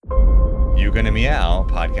You're Gonna Meow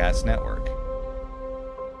Podcast Network.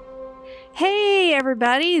 Hey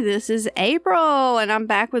everybody, this is April, and I'm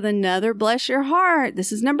back with another Bless Your Heart.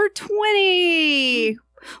 This is number 20.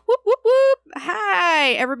 Whoop, whoop, whoop.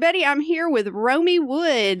 Hi, everybody. I'm here with Romy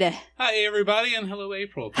Wood. Hi, everybody, and hello,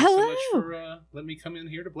 April. Thanks so much for letting me come in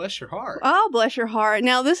here to bless your heart. Oh, bless your heart.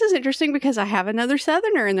 Now, this is interesting because I have another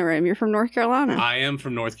Southerner in the room. You're from North Carolina. I am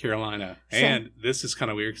from North Carolina, and this is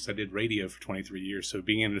kind of weird because I did radio for 23 years, so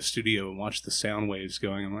being in the studio and watch the sound waves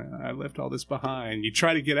going, I'm like, I left all this behind. You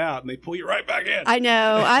try to get out, and they pull you right back in. I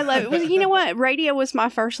know. I love it. Well, you know what? Radio was my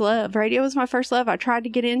first love. I tried to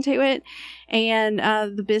get into it, and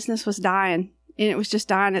the business was dying. And it was just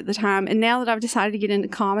dying at the time. And now that I've decided to get into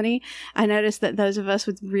comedy, I noticed that those of us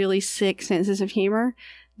with really sick senses of humor,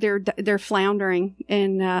 they're floundering.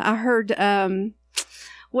 And I heard,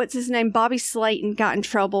 what's his name? Bobby Slayton got in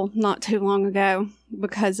trouble not too long ago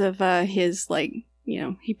because of his,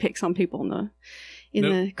 he picks on people in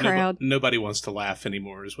the crowd. Nobody wants to laugh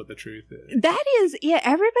anymore is what the truth is. That is, yeah,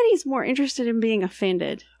 everybody's more interested in being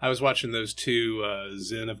offended. I was watching those two,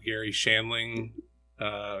 Zen of Gary Shandling.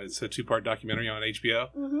 It's a 2-part documentary on HBO,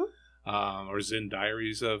 or Zen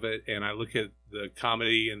Diaries of it. And I look at the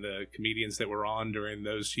comedy and the comedians that were on during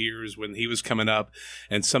those years when he was coming up,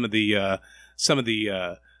 and some of the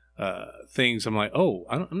things. I'm like,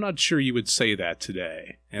 I'm not sure you would say that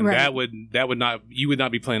today, and right. you would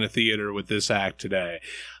not be playing a theater with this act today.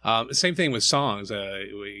 Same thing with songs.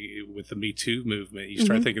 With the Me Too movement, you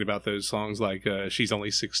start thinking about those songs like "She's Only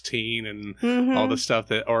 16" and all the stuff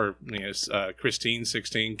that, or Christine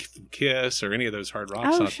 16, Kiss, or any of those hard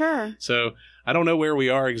rock songs. Oh, sure. So I don't know where we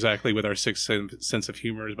are exactly with our sixth sense of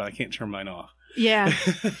humor, but I can't turn mine off. Yeah,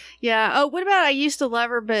 yeah. Oh, what about I used to love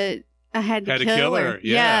her, but I had to kill her.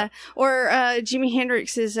 Yeah. Or Jimi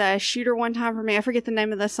Hendrix's "Shoot Her One Time for Me." I forget the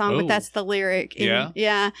name of the song, but that's the lyric. And,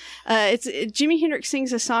 yeah. Jimi Hendrix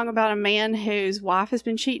sings a song about a man whose wife has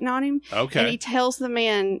been cheating on him. Okay. And he tells the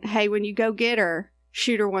man, "Hey, when you go get her,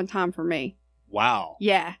 shoot her one time for me." Wow.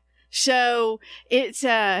 Yeah. So it's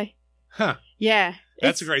yeah.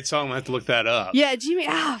 That's a great song. I'll have to look that up. Yeah, Jimmy.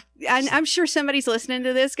 I'm sure somebody's listening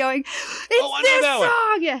to this going, "It's this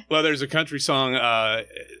song." Yeah. Well, there's a country song. I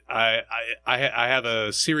have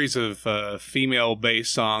a series of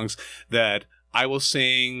female-based songs that I will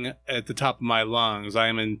sing at the top of my lungs. I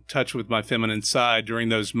am in touch with my feminine side during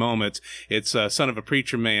those moments. It's "Son of a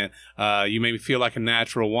Preacher Man." You make me feel like a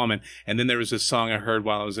natural woman. And then there was this song I heard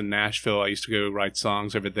while I was in Nashville. I used to go write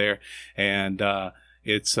songs over there, and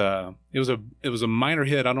it was a minor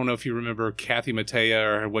hit. I don't know if you remember Kathy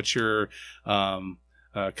Mattea or what your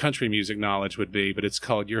country music knowledge would be, but it's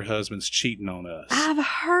called "Your Husband's Cheating on Us." I've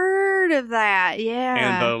heard of that. Yeah.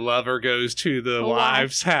 And the lover goes to the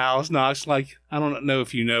wife's house, knocks like, "I don't know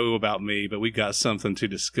if you know about me, but we got something to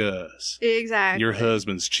discuss." Exactly. Your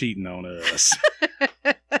husband's cheating on us.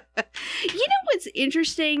 You know what's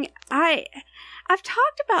interesting? I've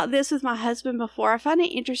talked about this with my husband before. I find it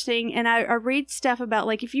interesting, and I read stuff about,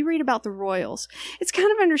 like, if you read about the royals, it's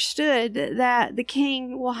kind of understood that the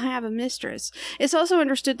king will have a mistress. It's also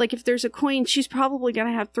understood, like, if there's a queen, she's probably going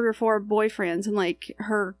to have 3 or 4 boyfriends, and, like,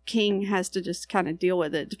 her king has to just kind of deal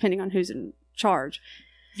with it, depending on who's in charge.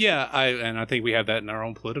 Yeah, I think we have that in our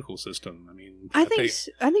own political system. I mean, I think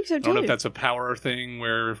so too. I don't know if that's a power thing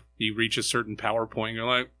where you reach a certain power point, you're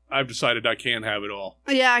like, I've decided I can't have it all.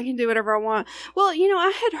 Yeah, I can do whatever I want. Well,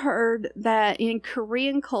 I had heard that in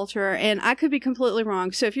Korean culture, and I could be completely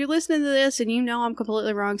wrong. So if you're listening to this and you know I'm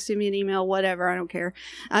completely wrong, send me an email, whatever. I don't care.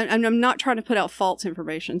 I'm not trying to put out false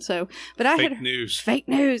information. But fake news. Fake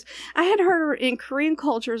news. I had heard in Korean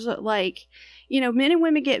cultures that, like, men and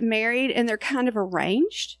women get married and they're kind of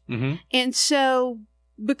arranged. Mm-hmm. And so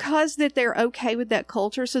because that they're okay with that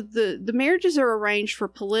culture, so the marriages are arranged for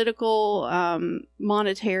political,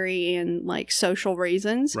 monetary, and like social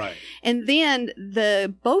reasons. Right. And then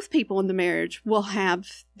both people in the marriage will have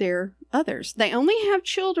their others. They only have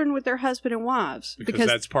children with their husband and wives because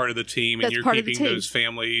that's part of the team, and you're keeping those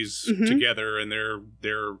families together and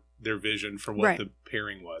their vision for what the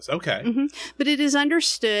pairing was. Okay. Mm-hmm. But it is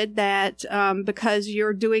understood that because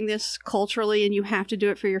you're doing this culturally and you have to do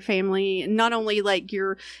it for your family, not only like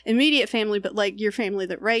your immediate family, but like your family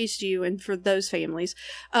that raised you, and for those families,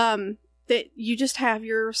 that you just have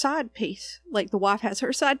your side piece. Like the wife has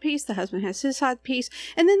her side piece, the husband has his side piece,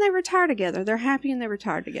 and then they retire together. They're happy and they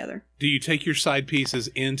retire together. Do you take your side pieces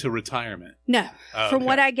into retirement? No. From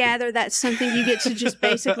what I gather, that's something you get to just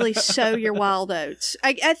basically sow your wild oats.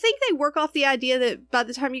 I think they work off the idea that by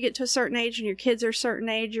the time you get to a certain age and your kids are a certain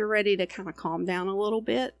age, you're ready to kind of calm down a little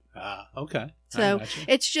bit. Okay. So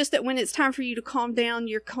it's just that when it's time for you to calm down,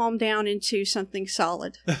 you're calmed down into something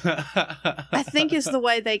solid. I think is the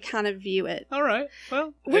way they kind of view it. All right.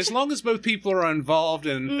 Well, as long as both people are involved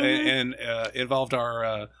and involved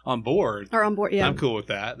are on board. Or on board, yeah. I'm cool with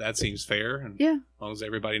that. That seems fair. And yeah. As long as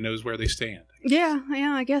everybody knows where they stand. Yeah,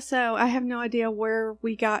 I guess so. I have no idea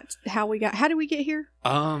how did we get here?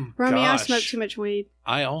 Romy, I smoked too much weed.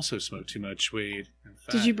 I also smoked too much weed. In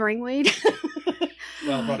fact, did you bring weed?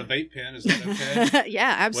 Well, I brought a vape pen. Is that okay?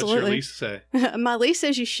 Yeah, absolutely. What's your lease say? My lease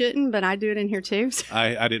says you shouldn't, but I do it in here too. So.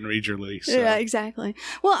 I didn't read your lease. So. Yeah, exactly.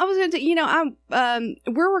 Well, I was going to,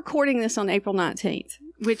 we're recording this on April 19th,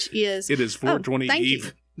 which is... It is 420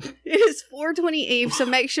 Eve. It is 420 Eve, so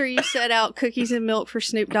make sure you set out cookies and milk for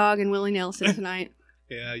Snoop Dogg and Willie Nelson tonight.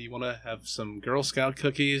 Yeah, you want to have some Girl Scout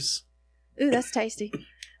cookies. Ooh, that's tasty.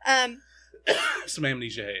 Some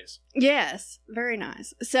Amnesia Haze. Yes, very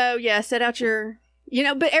nice. So, yeah, set out your...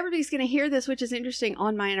 but everybody's going to hear this, which is interesting,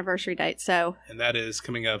 on my anniversary date. So, and that is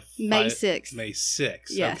coming up May 6th. May 6th.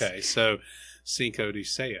 Yes. Okay, so Cinco de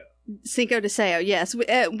Mayo. Cinco de Mayo, yes.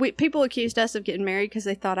 People accused us of getting married because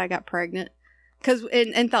they thought I got pregnant.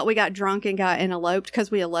 And thought we got drunk and eloped because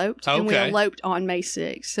we eloped. Okay. And we eloped on May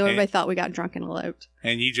 6th. So everybody thought we got drunk and eloped.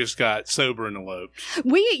 And you just got sober and eloped.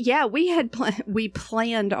 We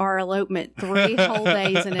planned our elopement 3 whole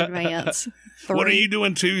days in advance. 3. What are you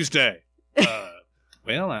doing Tuesday?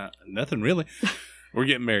 Well, nothing really. We're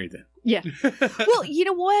getting married then. Yeah. Well, you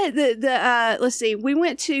know what? Let's see. We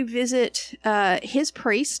went to visit his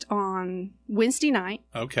priest on Wednesday night.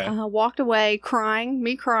 Okay. Walked away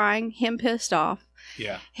crying, him pissed off.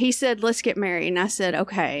 Yeah. He said, "Let's get married." And I said,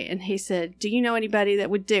 "Okay." And he said, "Do you know anybody that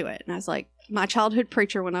would do it?" And I was like, "My childhood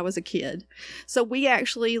preacher when I was a kid." So we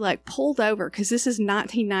actually pulled over, because this is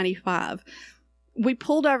 1995. We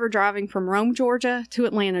pulled over driving from Rome, Georgia to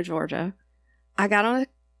Atlanta, Georgia. I got on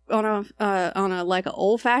an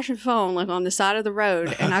old fashioned phone, on the side of the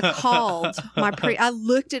road, and I called I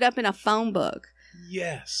looked it up in a phone book.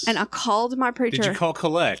 Yes. And I called my preacher. Did you call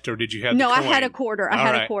collect, or did you have? No, the coin? I had a quarter. I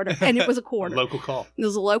had a quarter, and it was a quarter. Local call. It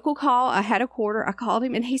was a local call. I had a quarter. I called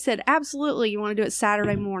him, and he said, "Absolutely, you want to do it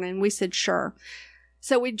Saturday morning?" We said, "Sure."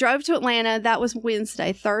 So we drove to Atlanta. That was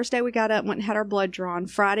Wednesday. Thursday, we got up, went and had our blood drawn.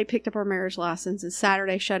 Friday, picked up our marriage license, and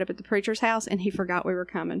Saturday, showed up at the preacher's house, and he forgot we were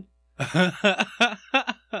coming.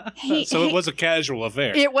 It was a casual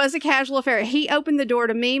affair. It was a casual affair. He opened the door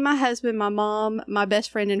to me, my husband, my mom, my best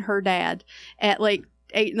friend, and her dad at 8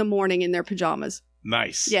 a.m. in their pajamas.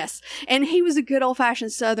 Nice. Yes. And he was a good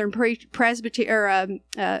old-fashioned Southern Presbyterian,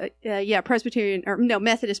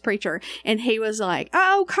 Methodist preacher. And he was like,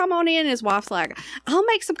 "Oh, come on in." And his wife's like, "I'll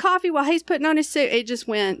make some coffee while he's putting on his suit." It just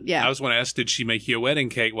went, yeah. I was going to ask, did she make you a wedding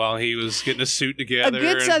cake while he was getting a suit together? A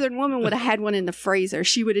good Southern woman would have had one in the freezer.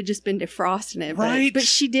 She would have just been defrosting it. Right. But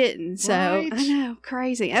she didn't. So, right. I know,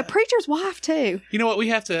 crazy. A preacher's wife, too. You know what? We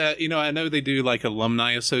have to, I know they do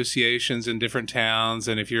alumni associations in different towns.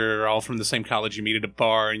 And if you're all from the same college, you meet at a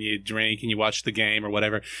bar and you drink and you watch the game or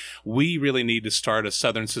whatever. We really need to start a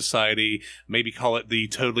Southern society, maybe call it the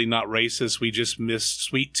Totally Not Racist, We Just Miss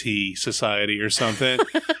Sweet Tea Society or something.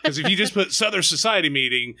 Because if you just put Southern Society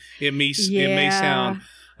meeting, it may sound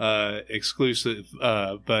exclusive,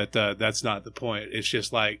 but that's not the point. It's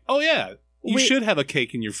just you should have a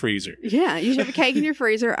cake in your freezer. Yeah, you should have a cake in your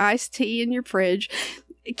freezer, iced tea in your fridge.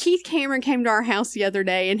 Keith Cameron came to our house the other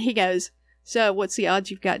day and he goes, "So what's the odds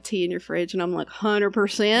you've got tea in your fridge?" And I'm like,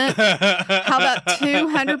 100%. How about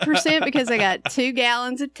 200%? Because I got 2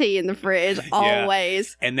 gallons of tea in the fridge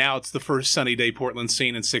always. Yeah. And now it's the first sunny day Portland's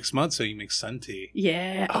seen in 6 months, so you make sun tea.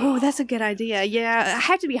 Yeah. Oh, that's a good idea. Yeah. I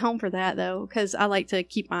have to be home for that, though, because I like to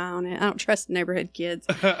keep my eye on it. I don't trust the neighborhood kids.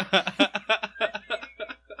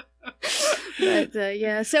 But,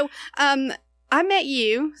 yeah. So, I met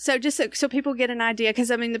you. So just so people get an idea, because,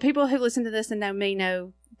 the people who listen to this and know me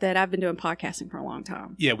know that I've been doing podcasting for a long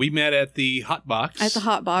time. Yeah, we met at the Hot Box. At the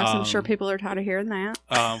Hot Box. I'm sure people are tired of hearing that.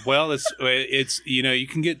 Well, it's you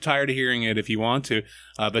can get tired of hearing it if you want to,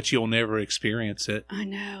 but you'll never experience it. I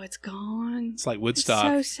know, it's gone. It's like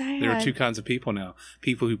Woodstock. It's so sad. There are 2 kinds of people now.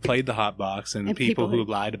 People who played the Hot Box and people who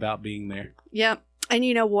lied about being there. Yep. And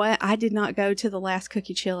you know what? I did not go to the last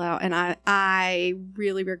Cookie Chill Out, and I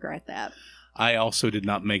really regret that. I also did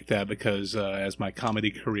not make that because as my comedy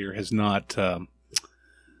career has not...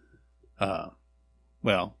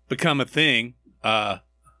 become a thing.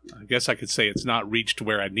 I guess I could say it's not reached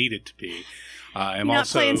where I need it to be. I'm You're not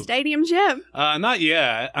also playing stadiums yet? not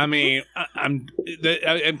yet. I mean, I'm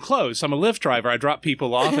close. I'm a Lyft driver. I drop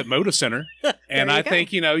people off at Moda Center, and I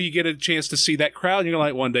think you get a chance to see that crowd. And you're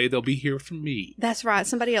like, one day they'll be here for me. That's right.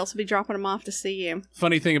 Somebody else will be dropping them off to see you.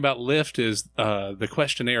 Funny thing about Lyft is the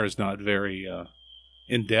questionnaire is not very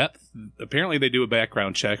in depth. Apparently, they do a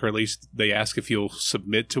background check, or at least they ask if you'll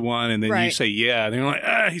submit to one, and then you say yeah. And they're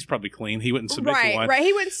like, he's probably clean. He wouldn't submit to one. Right,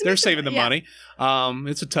 he wouldn't submit. They're saving the money.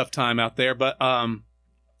 It's a tough time out there, but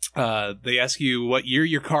they ask you what year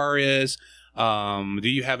your car is. Do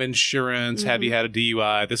you have insurance? Have you had a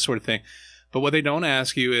DUI? This sort of thing. But what they don't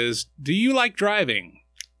ask you is, do you like driving?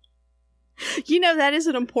 That is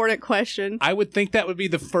an important question. I would think that would be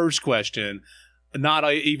the first question. Not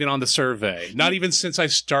even on the survey. Not even since I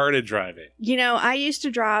started driving. I used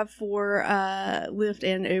to drive for Lyft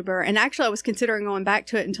and Uber, and actually I was considering going back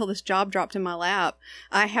to it until this job dropped in my lap.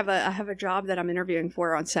 I have a job that I'm interviewing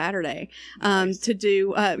for on Saturday to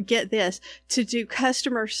do, to do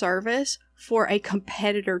customer service for a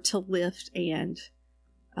competitor to Lyft and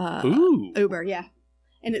Uber. Yeah.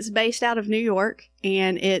 And it's based out of New York,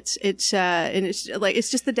 and it's just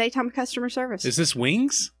the daytime customer service. Is this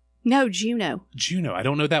Wings? No, Juno. Juno. I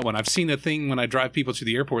don't know that one. I've seen a thing when I drive people to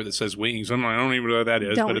the airport that says Wings. I'm like, I don't even know what that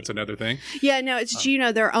is, but it's another thing. Yeah, no, it's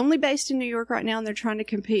Juno. They're only based in New York right now, and they're trying to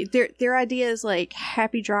compete. Their idea is like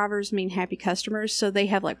happy drivers mean happy customers, so they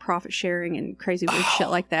have like profit sharing and crazy weird shit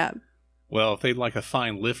like that. Well, if they'd like a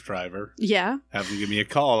fine Lyft driver, have them give me a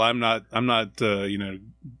call. I'm not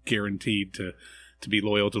guaranteed to be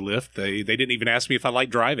loyal to Lyft. They didn't even ask me if I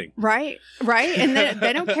like driving. Right. And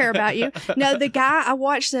they don't care about you. No, the guy, I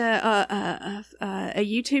watched a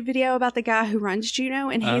YouTube video about the guy who runs Juno,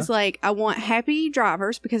 and he's like, I want happy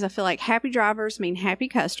drivers because I feel like happy drivers mean happy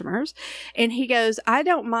customers. And he goes, I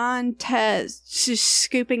don't mind just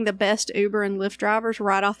scooping the best Uber and Lyft drivers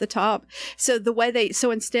right off the top. So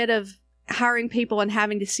instead of hiring people and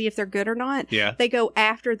having to see if they're good or not. Yeah. They go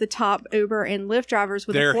after the top Uber and Lyft drivers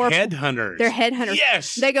with They're headhunters. They're headhunters.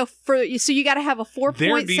 Yes. They go so you got to have a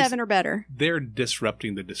 4.7 or better. They're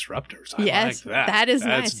disrupting the disruptors. I like that. That is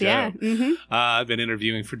nice. Dope. Yeah. Mm-hmm. I've been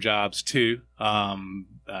interviewing for jobs too. In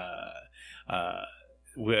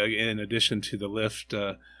addition to the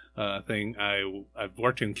Lyft thing, I've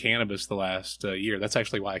worked in cannabis the last year. That's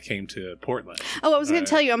actually why I came to Portland. Oh, I was going to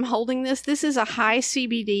tell you, I'm holding this. This is a high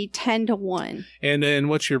CBD 10-1. And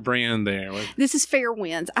what's your brand there? This is Fair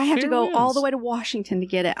Winds. I have to go all the way to Washington to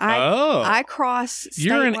get it. I cross state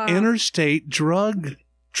You're an line. Interstate drug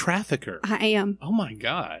trafficker. I am. Oh my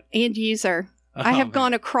God. And user. I have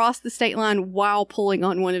gone across the state line while pulling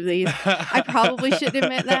on one of these. I probably shouldn't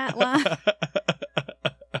admit that line.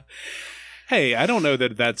 Hey, I don't know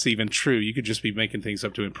that that's even true. You could just be making things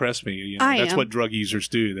up to impress me. That's what drug users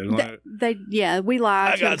do. We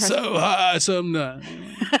lie. I got so high some night.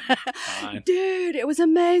 Dude, it was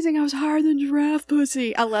amazing. I was higher than giraffe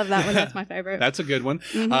pussy. I love that one. That's my favorite. That's a good one.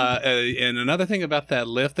 Mm-hmm. And another thing about that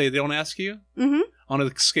Lyft, they don't ask you on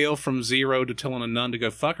a scale from 0 to telling a nun to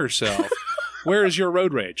go fuck herself. Where is your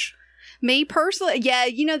road rage? Me personally,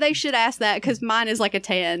 they should ask that because mine is like a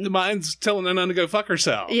 10. Mine's telling a nun to go fuck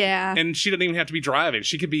herself. Yeah. And she doesn't even have to be driving.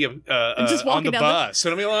 She could be just on the bus.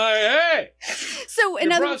 And I'll be like, hey,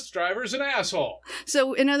 your bus driver's an asshole.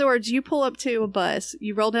 So, in other words, you pull up to a bus,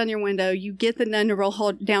 you roll down your window, you get the nun to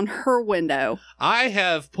roll down her window. I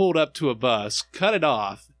have pulled up to a bus, cut it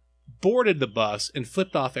off, boarded the bus, and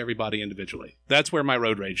flipped off everybody individually. That's where my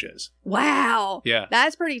road rage is. Wow. Yeah.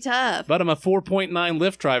 That's pretty tough. But I'm a 4.9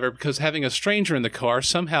 Lyft driver because having a stranger in the car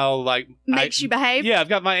somehow makes you behave? Yeah, I've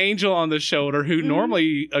got my angel on the shoulder who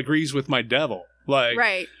normally agrees with my devil.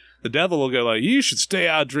 Right. The devil will go like, you should stay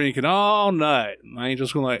out drinking all night. My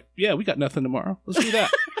angel's going like, yeah, we got nothing tomorrow. Let's do that.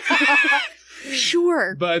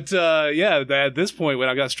 Sure. But, at this point, when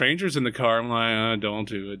I got strangers in the car, I'm like, don't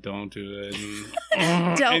do it. Don't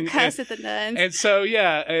cuss at the nuns. And so,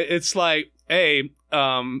 it's like, hey,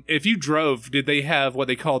 if you drove, did they have what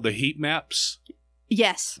they called the heat maps?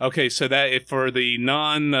 Yes. Okay, so that if for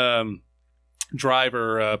the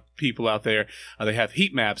driver people out there, they have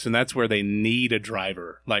heat maps, and that's where they need a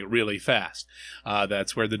driver like really fast.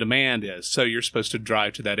 That's where the demand is. So you're supposed to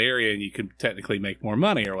drive to that area, and you can technically make more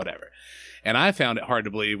money or whatever. And I found it hard to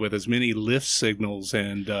believe with as many Lyft signals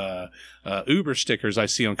and Uber stickers I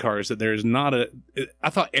see on cars that there's not I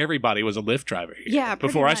thought everybody was a Lyft driver here. Yeah,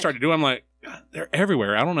 before I started doing it, I'm like, God, they're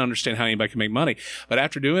everywhere. I don't understand how anybody can make money. But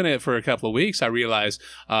after doing it for a couple of weeks, I realized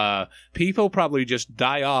people probably just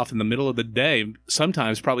die off in the middle of the day,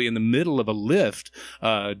 sometimes probably in the middle of a lift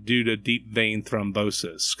due to deep vein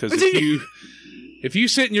thrombosis. Because if you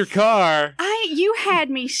sit in your car... I You had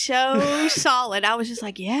me so solid. I was just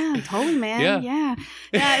like, yeah, totally, man. Yeah.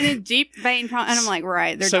 And then deep vein, and I'm like,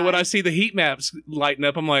 right. They're so dying. when I see the heat maps lighting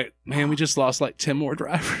up, I'm like, man, we just lost like 10 more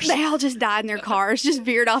drivers. They all just died in their cars, just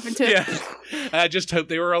veered off into it. Yeah. I just hope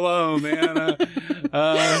they were alone, man.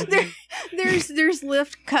 There's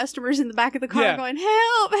Lyft customers in the back of the car Yeah. going,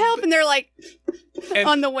 help, and they're like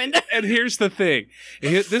on the window. And here's the thing.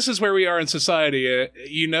 This is where we are in society.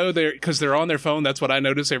 Because they're on their phone. That's what I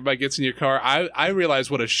notice. Everybody gets in your car. I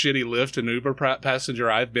realize what a shitty Lyft and Uber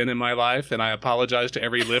passenger I've been in my life. And I apologize to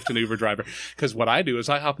every Lyft and Uber driver. Because what I do is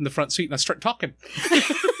I hop in the front seat and I start talking.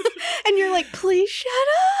 And you're like, please shut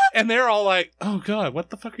up. And they're all like, oh, God, what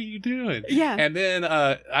the fuck are you doing? Yeah. And then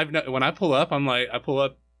when I pull up, I pull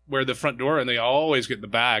up where the front door, and they always get in the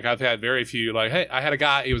back. I've had very few, like, hey, I had a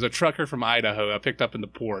guy, he was a trucker from Idaho I picked up in the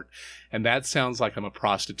port. And that sounds like I'm a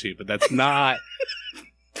prostitute, but that's not.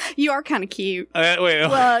 You are kind of cute.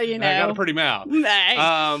 Well, you know. I got a pretty mouth.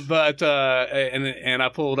 Nice. But I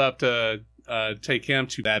pulled up to take him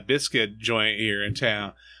to that biscuit joint here in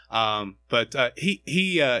town. But I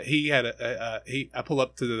pull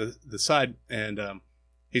up to the side, and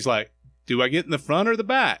he's like, do I get in the front or the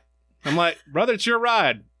back? I'm like, brother, it's your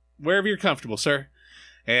ride. Wherever you're comfortable, sir.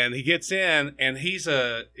 And he gets in, and he's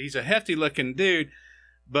a hefty looking dude.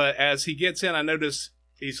 But as he gets in, I notice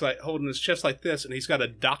he's like holding his chest like this, and he's got a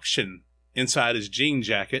dachshund inside his jean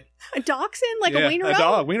jacket. A dachshund? Like a wiener a dog?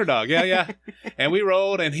 dog, wiener dog. Yeah. And we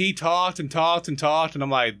rolled, and he talked and talked and talked, and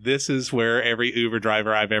I'm like, this is where every Uber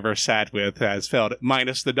driver I've ever sat with has felt,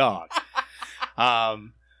 minus the dog.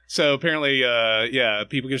 So apparently,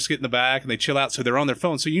 people just get in the back and they chill out. So they're on their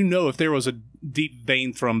phone. So if there was a deep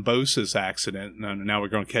vein thrombosis accident, now we're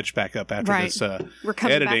going to catch back up after this we're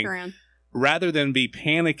coming editing. back around. Rather than be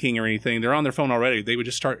panicking or anything, they're on their phone already. They would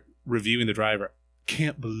just start reviewing the driver.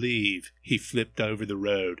 Can't believe he flipped over the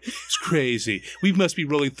road. It's crazy. We must be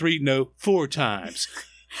rolling 4 times.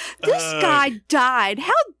 This guy died.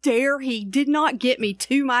 How dare he did not get me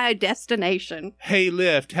to my destination? Hey,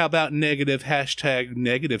 Lyft, how about negative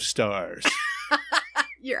stars?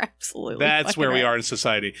 You're absolutely That's where right. we are in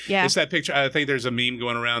society. Yeah. It's that picture. I think there's a meme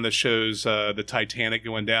going around that shows the Titanic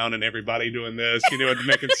going down and everybody doing this,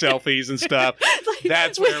 making selfies and stuff.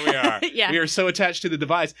 That's where we are. Yeah. We are so attached to the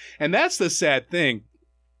device. And that's the sad thing.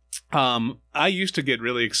 I used to get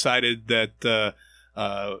really excited that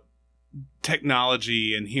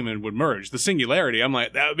technology and human would merge. The singularity, I'm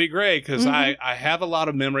like, that would be great because I have a lot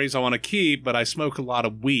of memories I want to keep, but I smoke a lot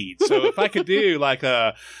of weed. So if I could do like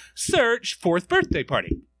a search 4th birthday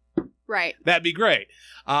party, right, that'd be great.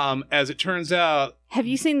 As it turns out, have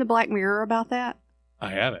you seen the Black Mirror about that? I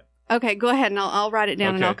haven't. Okay, go ahead and I'll write it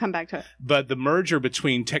down and I'll come back to it. But the merger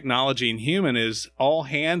between technology and human is all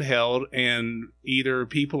handheld, and either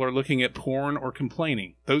people are looking at porn or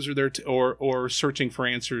complaining. Those are their or searching for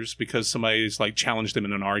answers because somebody's like challenged them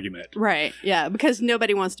in an argument. Right. Yeah, because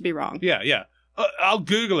nobody wants to be wrong. Yeah. I'll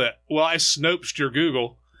Google it. Well, I snoped your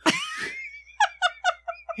Google.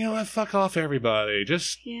 You know what? Fuck off, everybody.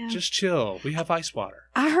 Just chill. We have ice water.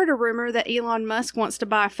 I heard a rumor that Elon Musk wants to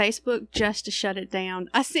buy Facebook just to shut it down.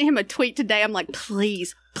 I sent him a tweet today. I'm like,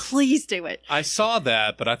 please do it. I saw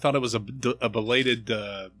that, but I thought it was a belated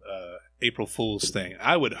April Fool's thing.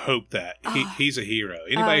 I would hope that. He's a hero.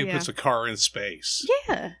 Anybody who puts a car in space.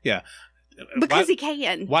 Yeah. Because he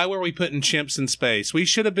can. Why were we putting chimps in space? We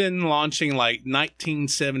should have been launching like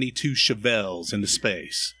 1972 Chevelles into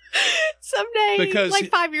space. Someday, like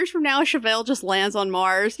 5 years from now, Chevelle just lands on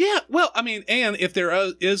Mars. Yeah, well, I mean, and if there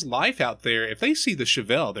is life out there, if they see the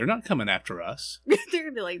Chevelle, they're not coming after us. They're going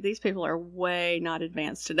to be like, these people are way not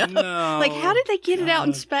advanced enough. No. Like, how did they get it out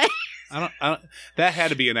in space? I don't. That had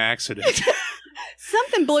to be an accident.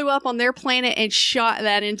 Something blew up on their planet and shot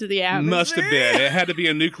that into the atmosphere. Must have been. It had to be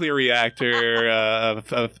a nuclear reactor,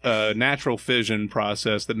 a natural fission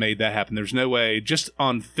process that made that happen. There's no way, just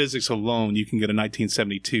on physics alone, you can get a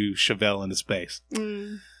 1972 Chevelle into space.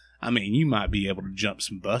 I mean, you might be able to jump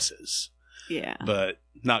some buses. Yeah. But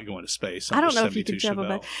not going to space. I don't know if you could jump a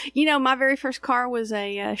bus. My very first car was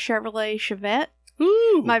a Chevrolet Chevette.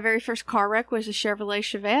 Ooh. My very first car wreck was a Chevrolet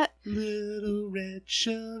Chevette. Little red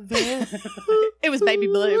Chevette. It was baby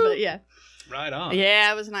blue, but yeah. Right on.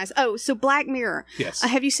 Yeah, it was nice. Oh, so Black Mirror. Yes.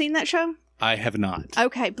 Have you seen that show? I have not.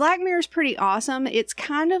 Okay, Black Mirror is pretty awesome. It's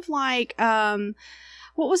kind of like, what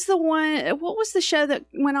was the show that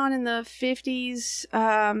went on in the 50s?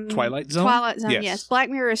 Twilight Zone? Twilight Zone, yes.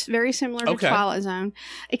 Black Mirror is very similar to Twilight Zone,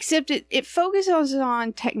 except it focuses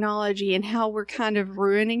on technology and how we're kind of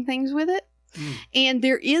ruining things with it. And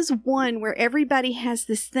there is one where everybody has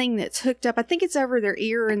this thing that's hooked up. I think it's over their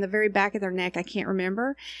ear or in the very back of their neck. I can't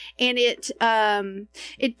remember. And it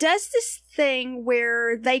does this thing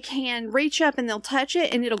where they can reach up and they'll touch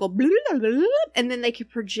it and it'll go blah, blah, blah, blah, and then they can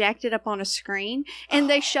project it up on a screen and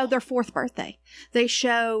they show their 4th birthday. They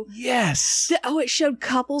show Yes. it showed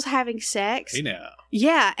couples having sex. Hey now.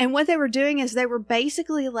 Yeah, and what they were doing is they were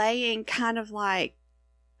basically laying kind of like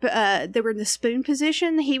they were in the spoon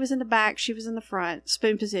position. He was in the back, she was in the front,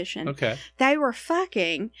 spoon position. Okay. They were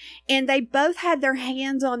fucking, and they both had their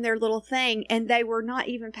hands on their little thing, and they were not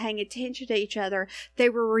even paying attention to each other. They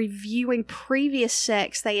were reviewing previous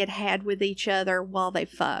sex they had had with each other while they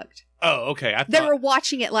fucked. Oh, okay. They were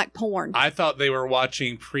watching it like porn. I thought they were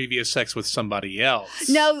watching previous sex with somebody else.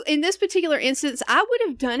 No, in this particular instance, I would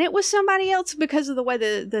have done it with somebody else because of the way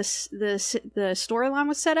the storyline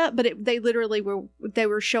was set up. But they literally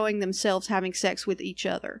were showing themselves having sex with each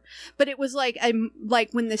other. But it was like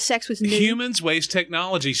when the sex was new. Humans waste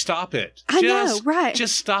technology. Stop it. I know, right?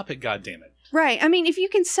 Just stop it. God damn it. Right. I mean, if you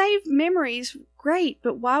can save memories, great.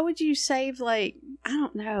 But why would you save I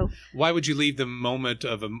don't know. Why would you leave the moment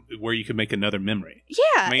of where you could make another memory? Yeah,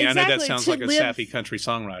 I mean, exactly. I know that sounds like a sappy country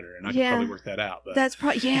songwriter, and I could probably work that out. But that's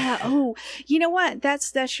yeah. Oh, you know what?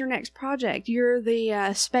 That's your next project. You're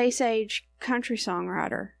the space age country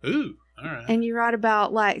songwriter. Ooh, all right. And you write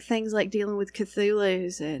about things like dealing with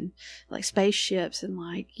Cthulhu's and like spaceships and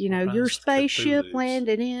your spaceship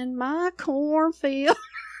landed in my cornfield.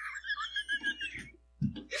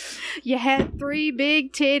 You had 3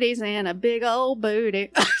 big titties and a big old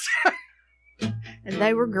booty. And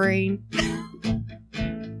they were green.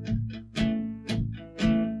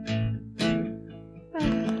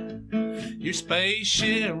 Your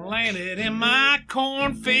spaceship landed in my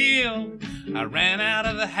cornfield. I ran out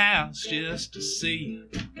of the house just to see you.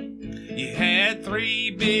 You had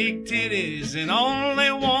 3 big titties and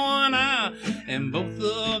only one eye, and both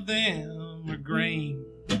of them were green.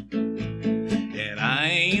 And I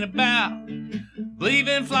ain't about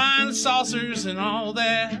believing flying saucers and all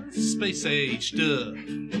that space age stuff.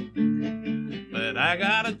 But I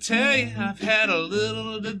gotta tell you, I've had a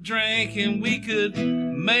little to drink and we could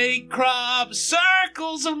make crop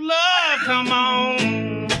circles of love. Come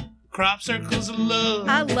on, crop circles of love.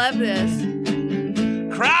 I love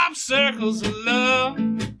this. Crop circles of love.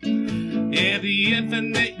 Yeah, the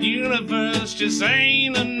infinite universe just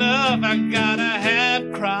ain't enough. I gotta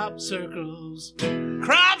have crop circles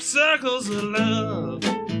of love.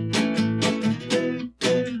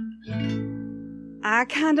 I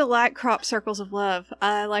kind of like crop circles of love.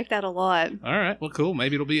 I like that a lot. All right, well, cool.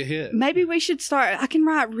 Maybe it'll be a hit. Maybe we should start. I can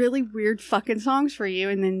write really weird fucking songs for you,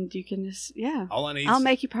 and then you can just All I need. I'll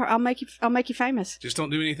make you famous. Just don't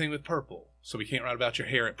do anything with purple, so we can't write about your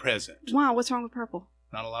hair at present. Wow, what's wrong with purple?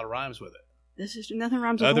 Not a lot of rhymes with it. This is nothing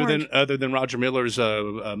rhymes with orange. Other than Roger Miller's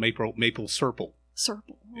maple serple.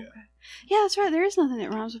 Serple. Yeah. Okay. Yeah, that's right. There is nothing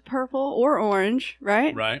that rhymes with purple or orange,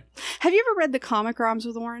 right? Right. Have you ever read the comic Rhymes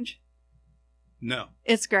with Orange? No.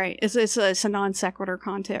 It's great. It's a non sequitur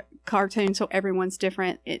cartoon, so everyone's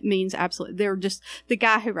different. It means absolutely. They're just the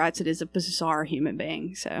guy who writes it is a bizarre human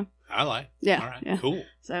being. So I like. Yeah. All right. Yeah. Cool.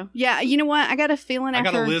 So yeah, you know what? I got a feeling. I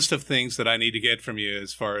got a list of things that I need to get from you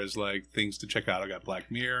as far as things to check out. I got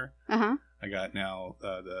Black Mirror. I got now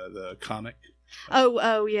the comic.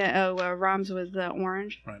 Rhymes with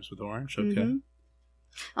Orange. Rhymes with Orange. Okay. Mm-hmm.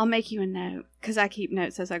 I'll make you a note because I keep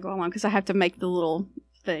notes as I go along because I have to make the little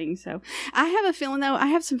thing. So I have a feeling though I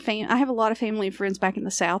have a lot of family and friends back in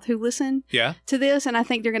the South who listen to this, and I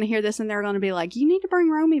think they're going to hear this and they're going to be like, you need to bring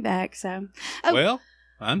Romy back. So well,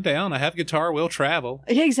 I'm down. I have guitar. We'll travel.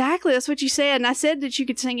 Exactly. That's what you said. And I said that you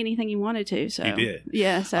could sing anything you wanted to. So you did.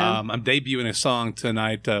 Yeah. So I'm debuting a song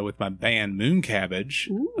tonight with my band Moon Cabbage.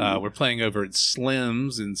 We're playing over at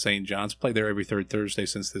Slim's in St. John's. Play there every third Thursday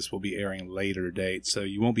since this will be airing later date. So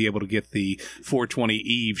you won't be able to get the 420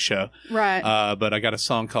 Eve show. Right. But I got a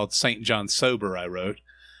song called St. John Sober I wrote.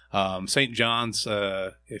 St. John's,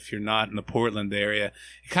 if you're not in the Portland area,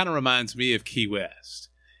 it kind of reminds me of Key West.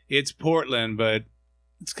 It's Portland, but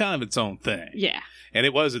it's kind of its own thing. Yeah. And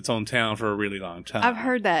it was its own town for a really long time. I've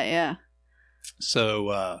heard that, yeah.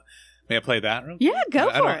 So, may I play that? Yeah, go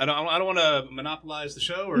for it. I don't want to monopolize the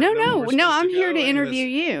show. Or No, I'm here to interview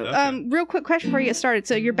you. Okay. Real quick question before you get started.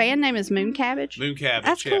 So your band name is Moon Cabbage? Moon Cabbage.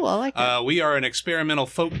 That's cool. I like that. We are an experimental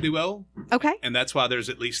folk duo. Okay. And that's why there's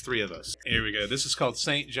at least 3 of us. Here we go. This is called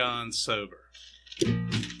St. John Sober.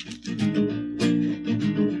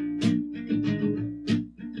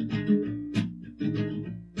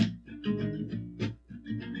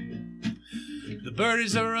 The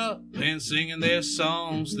birdies are up and singing their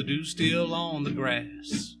songs, the dew still on the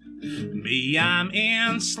grass. Me, I'm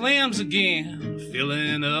in Slims again,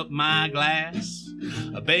 filling up my glass.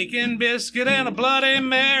 A bacon biscuit and a Bloody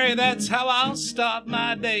Mary, that's how I'll start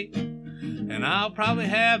my day. And I'll probably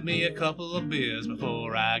have me a couple of beers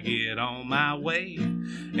before I get on my way.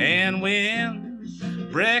 And when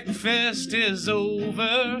breakfast is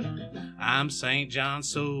over, I'm St. John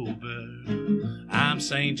sober. I'm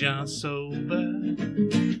St. John sober.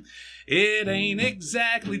 It ain't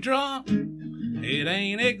exactly drunk, it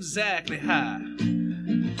ain't exactly high.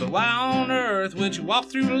 But why on earth would you walk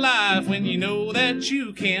through life when you know that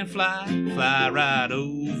you can't fly? Fly right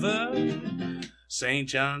over St.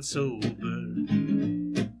 John sober.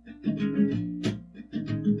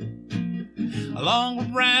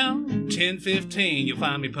 Along around 10:15, you'll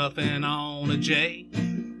find me puffing on a J.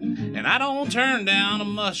 And I don't turn down a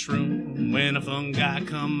mushroom when a fungi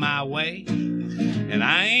come my way. And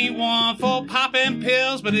I ain't one for popping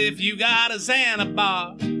pills, but if you got a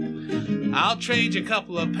Xanabar, I'll trade you a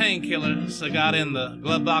couple of painkillers I got in the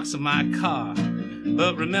glove box of my car.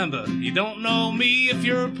 But remember, you don't know me if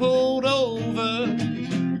you're pulled over.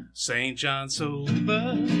 St. John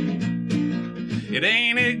sober. It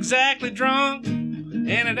ain't exactly drunk, and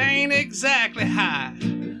it ain't exactly high.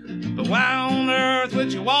 But why on earth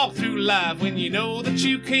would you walk through life when you know that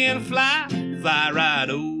you can fly? Fly right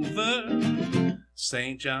over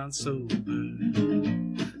St. John sober.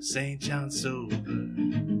 St. John sober.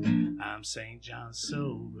 I'm St. John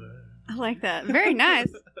sober. I like that. Very nice.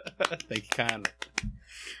 Thank you kindly.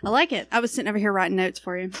 I like it. I was sitting over here writing notes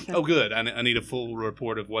for you. So. Oh, good. I need a full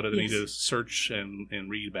report of what I need to search and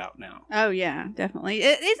read about now. Oh, yeah, definitely.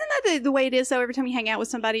 Isn't that the way it is, though? Every time you hang out with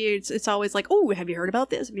somebody, it's always like, oh, have you heard about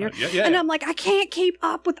this? Have you heard? Yeah. And I'm like, I can't keep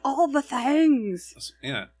up with all the things.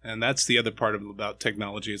 Yeah, and that's the other part about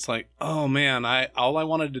technology. It's like, oh, man, all I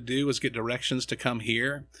wanted to do was get directions to come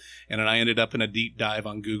here, and then I ended up in a deep dive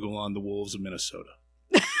on Google on the wolves of Minnesota.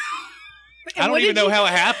 I don't even know how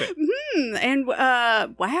it happened. And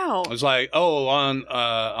wow. I was like, oh,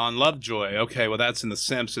 on Lovejoy. Okay, well, that's in The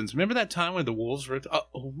Simpsons. Remember that time when the wolves were...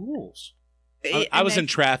 wolves. I was in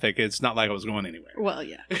traffic. It's not like I was going anywhere. Well,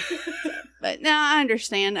 yeah. But no, I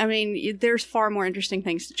understand. I mean, there's far more interesting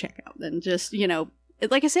things to check out than just,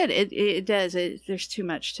 like I said, it does. There's too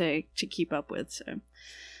much to keep up with. So,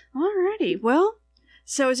 alrighty. Well,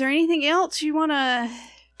 so is there anything else you want to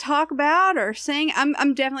talk about or sing?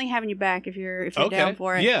 I'm definitely having you back if you're down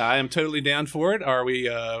for it. Yeah, I am totally down for it. Are we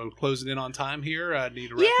closing in on time here? I need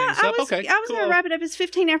to wrap things up. I was going to wrap it up. It's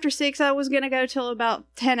 15 after 6. I was going to go till about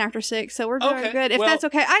 10 after 6, so we're doing good. If that's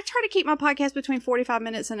okay. I try to keep my podcast between 45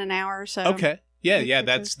 minutes and an hour. So okay. Yeah,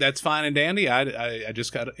 that's fine and dandy. I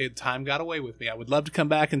just time got away with me. I would love to come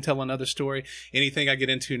back and tell another story. Anything I get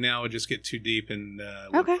into now would just get too deep and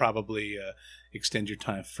would probably extend your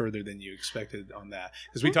time further than you expected on that.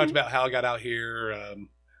 Because we talked about how I got out here.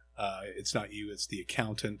 It's not you, it's the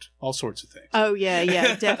accountant, all sorts of things. Oh,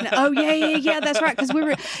 yeah, definitely. Oh, yeah, that's right. Because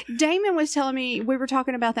Damon was telling me, we were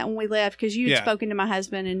talking about that when we left, because you had spoken to my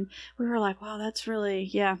husband, and we were like, wow, that's really,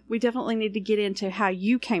 we definitely need to get into how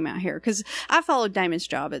you came out here. Because I followed Damon's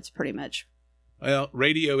job, it's pretty much. Well,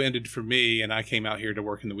 radio ended for me, and I came out here to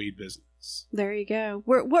work in the weed business. There you go.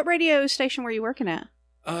 What radio station were you working at?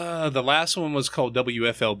 The last one was called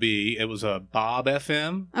WFLB. It was a Bob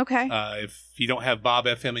FM. Okay. If you don't have Bob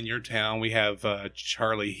FM in your town, we have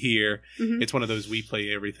Charlie here. Mm-hmm. It's one of those we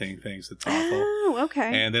play everything things that's awful. Oh,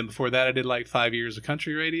 okay. And then before that, I did like 5 years of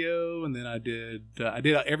country radio, and then I did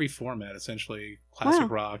every format essentially: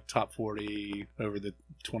 classic rock, top 40 over the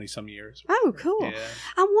 20-some years. Oh, cool. Yeah.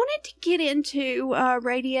 I wanted to get into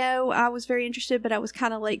radio. I was very interested, but I was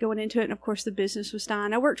kind of late going into it, and of course the business was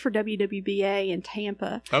dying. I worked for WWBA in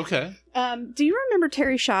Tampa. Okay. Do you remember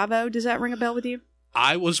Terry Schiavo? Does that ring a bell with you?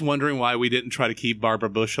 I was wondering why we didn't try to keep Barbara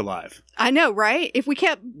Bush alive. I know, right? If we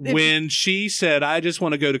kept... When she said, I just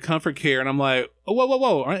want to go to Comfort Care, and I'm like, oh,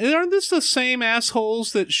 whoa. Aren't this the same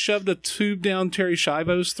assholes that shoved a tube down Terry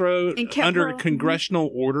Schiavo's throat under congressional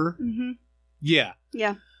order? Mm-hmm. Yeah.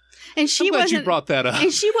 Yeah. And I'm glad you brought that up.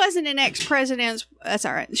 And she wasn't an ex-president's... That's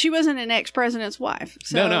all right. She wasn't an ex-president's wife.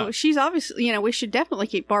 So no. She's obviously... we should definitely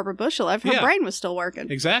keep Barbara Bush alive. Her brain was still working.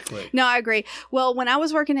 Exactly. No, I agree. Well, when I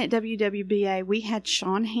was working at WWBA, we had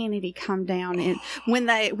Sean Hannity come down. And when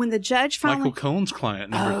the judge finally... Michael Cohen's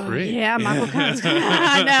client, number 3. Yeah, Michael Cohen's client.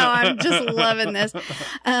 I know. I'm just loving this.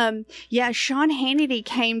 Sean Hannity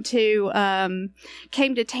came to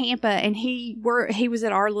Tampa, and he was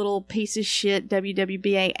at our little piece of shit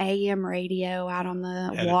WWBA AM radio out on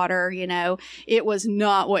the water. It was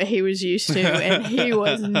not what he was used to, and he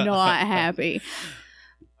was not happy.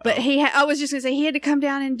 But I was just gonna say he had to come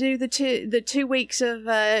down and do the 2 weeks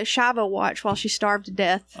of Shiva watch while she starved to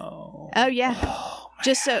death. Oh yeah.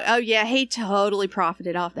 Just so, he totally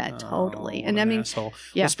profited off that, totally. And I mean, asshole.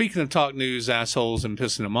 Yeah. Well, speaking of talk news assholes and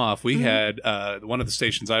pissing them off, we had one of the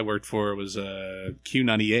stations I worked for was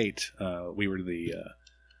Q98. We were the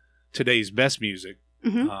today's best music,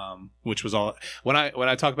 which was all when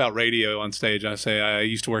I talk about radio on stage, I say I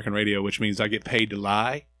used to work in radio, which means I get paid to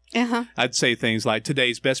lie. I'd say things like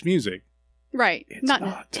today's best music. Right. It's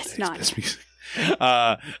not today's best music.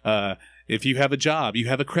 If you have a job, you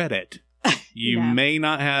have a credit. You may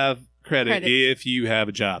not have credit if you have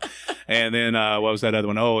a job. And then what was that other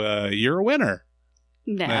one? Oh, you're a winner.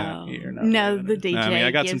 No, you're not no, a the winner. DJ. I mean,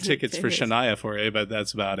 I got some gives tickets it to for his. Shania for you, but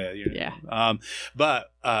that's about it. Yeah.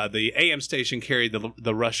 But the AM station carried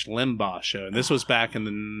the Rush Limbaugh show, and this was back in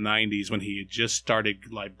the 90s when he had just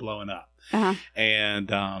started like blowing up.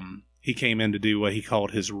 And he came in to do what he called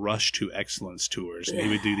his Rush to Excellence tours. And he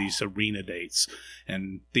would do these arena dates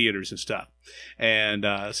and theaters and stuff. And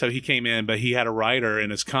so he came in, but he had a rider in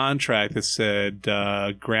his contract that said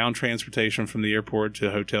ground transportation from the airport to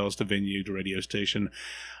hotels to venue to radio station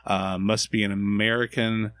must be an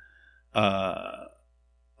American, a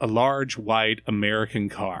large white American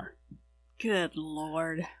car. Good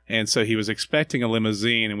Lord. And so he was expecting a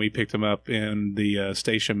limousine, and we picked him up in the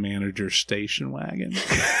station manager's station wagon.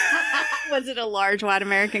 Was it a large white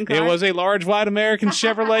American car? It was a large white American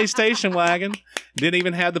Chevrolet station wagon. Didn't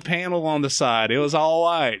even have the panel on the side. It was all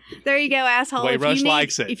white. There you go, asshole. The way Rush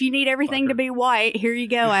likes it. If you need everything to be white, here you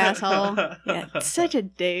go, asshole. Yeah, such a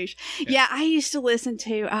douche. Yeah, I used to listen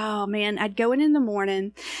to, oh man, I'd go in the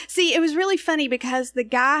morning. See, it was really funny because the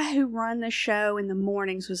guy who run the show in the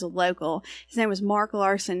mornings was a local. His name was Mark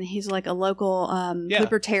Larson. He's like a local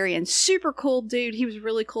libertarian. Super cool dude. He was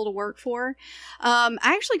really cool to work for. I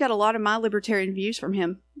actually got a lot of my libertarian views from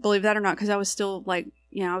him, believe that or not, because I was still like,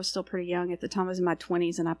 I was still pretty young at the time. I was in my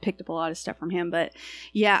 20s, and I picked up a lot of stuff from him. But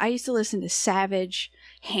yeah, I used to listen to Savage,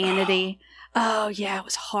 Hannity. Oh yeah, it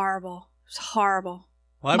was horrible. It was horrible.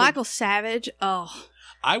 Well, Michael Savage. Oh.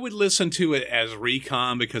 I would listen to it as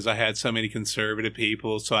recon because I had so many conservative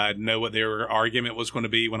people, so I'd know what their argument was going to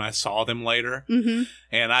be when I saw them later. Mm-hmm.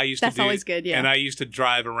 And I used That's to always good, yeah. And I used to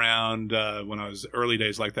drive around when I was early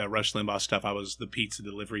days like that Rush Limbaugh stuff. I was the pizza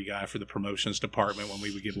delivery guy for the promotions department when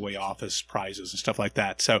we would give away office prizes and stuff like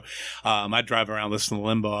that. So I'd drive around listening to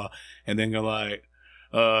Limbaugh and then go like,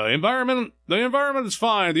 the environment is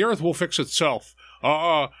fine. The earth will fix itself.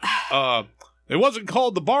 It wasn't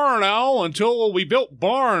called the Barn Owl until we built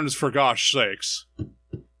barns, for gosh sakes.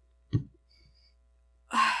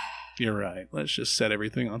 You're right. Let's just set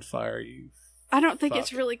everything on fire, you I don't think fuck.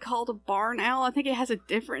 it's really called a barn owl. I think it has a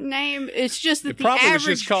different name. It's just that It the probably was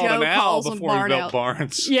average just called Joe an owl calls them before we barn built owl.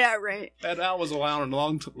 barns. Yeah, right. That owl was around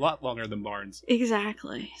a lot longer than barns.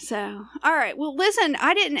 Exactly. So, all right. Well, listen,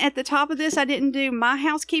 at the top of this, I didn't do my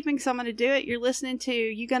housekeeping, so I'm going to do it. You're listening to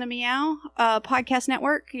You Gonna Meow podcast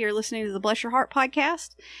network. You're listening to the Bless Your Heart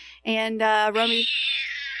podcast. And Romy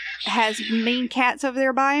has mean cats over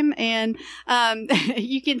there by him. And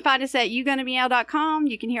you can find us at yougonnameow.com.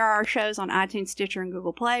 You can hear our shows on iTunes, Stitcher, and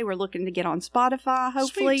Google Play. We're looking to get on Spotify,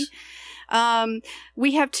 hopefully. Sweet.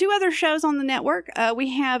 We have 2 other shows on the network.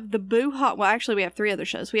 We have the Boo Ha. Well, actually, we have 3 other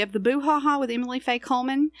shows. We have the Boo Ha Ha with Emily Faye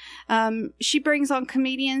Coleman. She brings on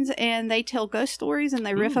comedians, and they tell ghost stories, and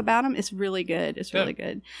they riff about them. It's really good. It's really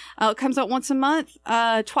good. It comes out once a month.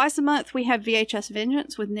 Twice a month, we have VHS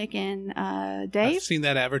Vengeance with Nick and Dave. I've seen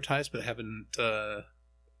that advertised, but haven't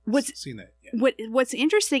seen that yet. What's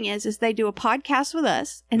interesting is they do a podcast with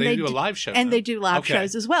us, and they do a live show, and they do live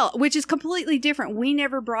shows as well, which is completely different. We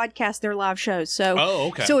never broadcast their live shows,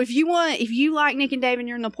 so So if you like Nick and Dave and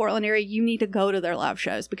you're in the Portland area, you need to go to their live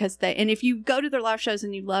shows and if you go to their live shows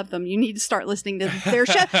and you love them, you need to start listening to their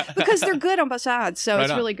show because they're good on both sides. So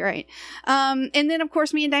it's really great. And then of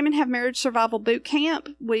course, me and Damon have Marriage Survival Boot Camp.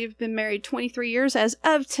 We've been married 23 years as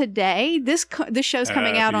of today. This show's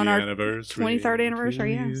coming out on our 23rd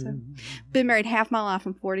anniversary. Yeah. So. Been married half my life.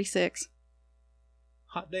 I'm 46.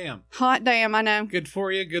 Hot damn. Hot damn, I know. Good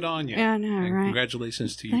for you. Good on you. Yeah, I know, and right?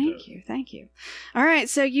 Congratulations to you. Thank you. All right,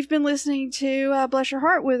 so you've been listening to Bless Your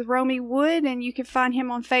Heart with Romy Wood, and you can find him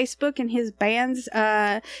on Facebook, and his band's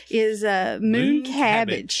is Moon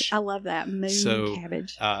Cabbage. I love that, Moon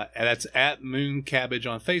Cabbage. And that's at Moon Cabbage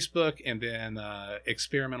on Facebook, and then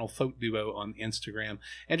Experimental Folk Duo on Instagram.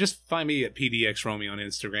 And just find me at PDX Romy on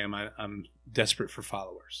Instagram. I'm desperate for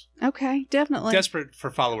followers. Okay, definitely. Desperate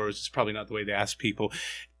for followers is probably not the way to ask people.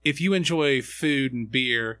 If you enjoy food and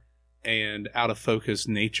beer and out of focus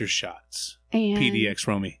nature shots, and PDX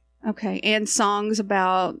Romy. Okay, and songs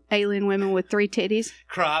about alien women with 3 titties.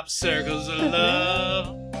 Crop circles of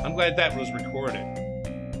love. I'm glad that was recorded.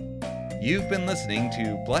 You've been listening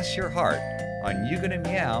to Bless Your Heart on You Gonna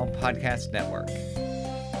Meow Podcast Network.